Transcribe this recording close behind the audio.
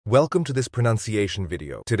Welcome to this pronunciation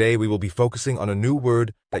video. Today we will be focusing on a new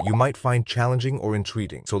word that you might find challenging or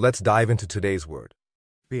intriguing. So let's dive into today's word.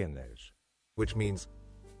 Penas. Which means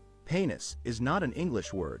Penis is not an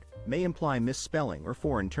English word, may imply misspelling or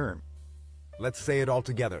foreign term. let's say it all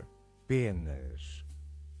together. Penas.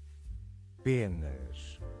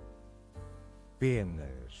 Penas.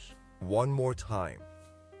 Penas. One more time.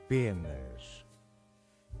 Penas.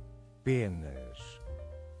 Penas.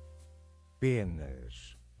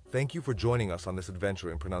 Penas. Thank you for joining us on this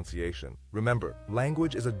adventure in pronunciation. Remember,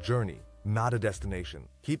 language is a journey, not a destination.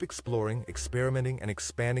 Keep exploring, experimenting, and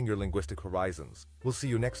expanding your linguistic horizons. We'll see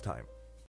you next time.